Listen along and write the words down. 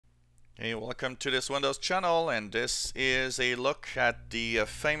Hey, welcome to this Windows channel, and this is a look at the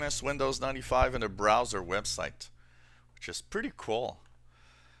famous Windows 95 in the browser website, which is pretty cool.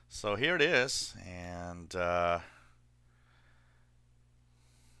 So here it is, and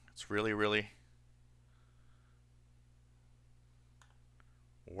it's really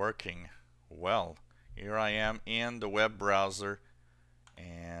working well. Here I am in the web browser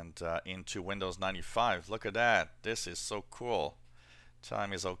and into Windows 95. Look at that. This is so cool.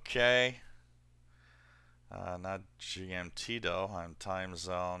 Time is okay. Not GMT though. I'm time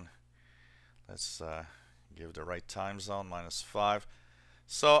zone. Let's give the right time zone, -5.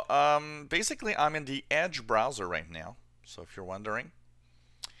 So basically I'm in the Edge browser right now, so if you're wondering.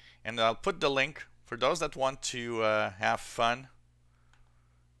 And I'll put the link for those that want to have fun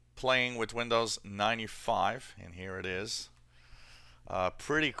playing with Windows 95, and here it is.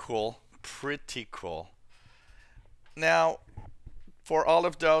 Pretty cool, pretty cool. Now, for all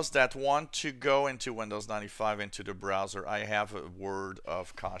of those that want to go into Windows 95 into the browser, I have a word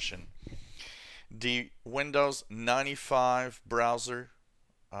of caution. The Windows 95 browser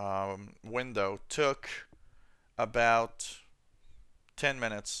window took about 10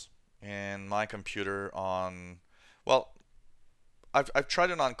 minutes in my computer on, well, I've tried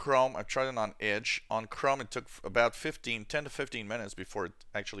it on Chrome, I've tried it on Edge. On Chrome it took about 10 to 15 minutes before it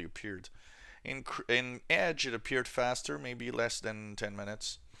actually appeared. In Edge it appeared faster, maybe less than 10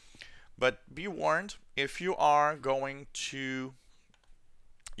 minutes. But be warned, if you are going to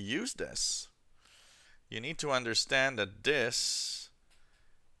use this, you need to understand that this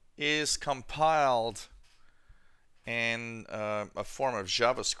is compiled in a form of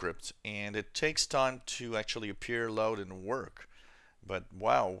JavaScript, and it takes time to actually appear, load, and work. But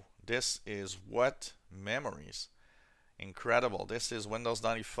wow, this is what memories. Incredible. This is Windows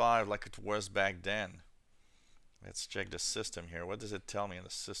 95 like it was back then. Let's check the system here. What does it tell me in the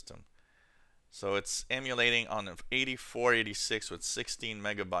system? So it's emulating on an 8486 with 16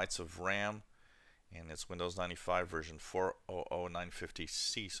 megabytes of RAM, and it's Windows 95 version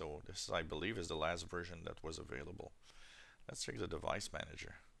 4.0.950C. So this, I believe, is the last version that was available. Let's check the device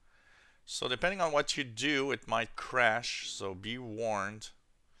manager. So depending on what you do, it might crash, so be warned,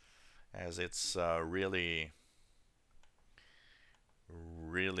 as it's really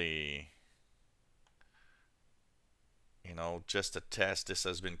just a test. This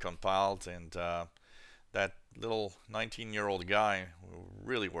has been compiled, and that little 19-year-old guy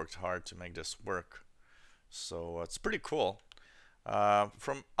really worked hard to make this work. So it's pretty cool.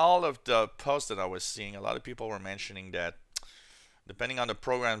 From all of the posts that I was seeing, a lot of people were mentioning that depending on the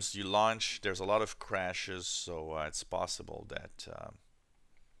programs you launch, there's a lot of crashes, so it's possible that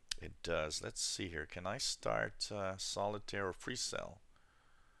it does. Let's see here. Can I start Solitaire or Free Cell?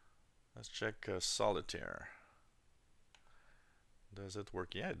 Let's check Solitaire. Does it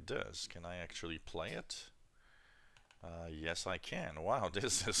work? Yeah, it does. Can I actually play it? Yes, I can. Wow,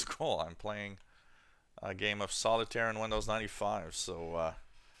 this is cool. I'm playing a game of Solitaire in Windows 95, so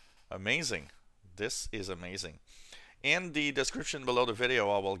amazing. This is amazing. In the description below the video,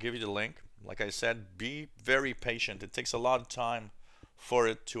 I will give you the link. Like I said, be very patient. It takes a lot of time for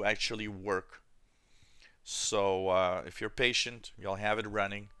it to actually work. So if you're patient, you'll have it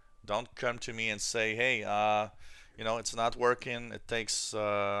running. Don't come to me and say, hey, it's not working. It takes,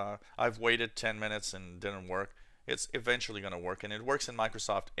 I've waited 10 minutes and it didn't work. It's eventually going to work, and it works in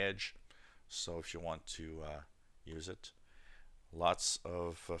Microsoft Edge. So if you want to use it, lots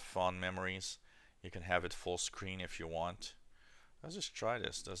of fun memories. You can have it full screen if you want. Let's just try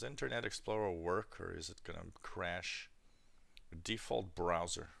this. Does Internet Explorer work, or is it going to crash? Default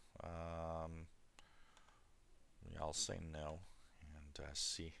browser. I'll say no and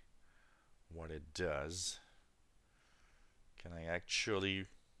see what it does. Can I actually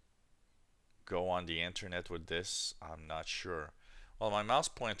go on the internet with this? I'm not sure. Well, my mouse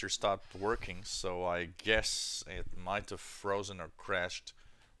pointer stopped working, so I guess it might have frozen or crashed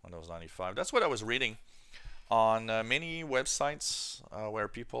Windows 95. That's what I was reading on many websites where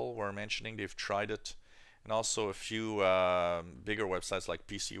people were mentioning they've tried it, and also a few bigger websites like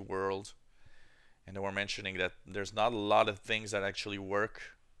PC World, and they were mentioning that there's not a lot of things that actually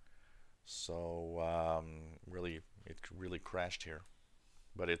work. So it really crashed here.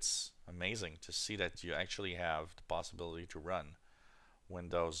 But it's amazing to see that you actually have the possibility to run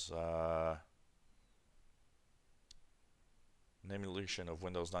Windows, an emulation of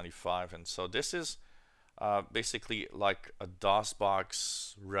Windows 95. And so this is basically like a DOS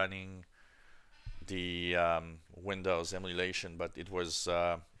box running the Windows emulation, but it was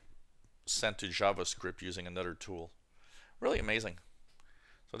sent to JavaScript using another tool. Really amazing.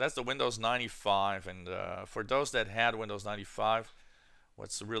 So that's the Windows 95, and for those that had Windows 95,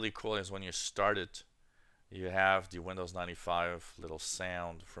 what's really cool is when you start it, you have the Windows 95 little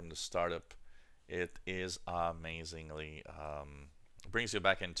sound from the startup. It is amazingly brings you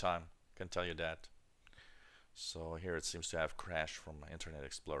back in time, can tell you that. So here it seems to have crashed from Internet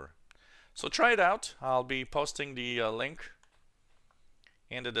Explorer. So try it out. I'll be posting the link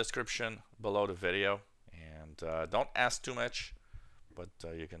in the description below the video. And don't ask too much, but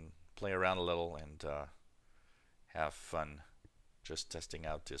you can play around a little and have fun just testing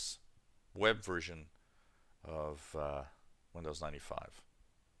out this web version of Windows 95.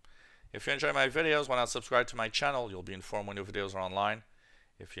 If you enjoy my videos, why not subscribe to my channel? You'll be informed when new videos are online.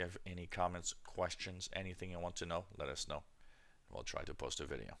 If you have any comments, questions, anything you want to know, let us know. We'll try to post a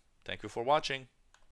video. Thank you for watching.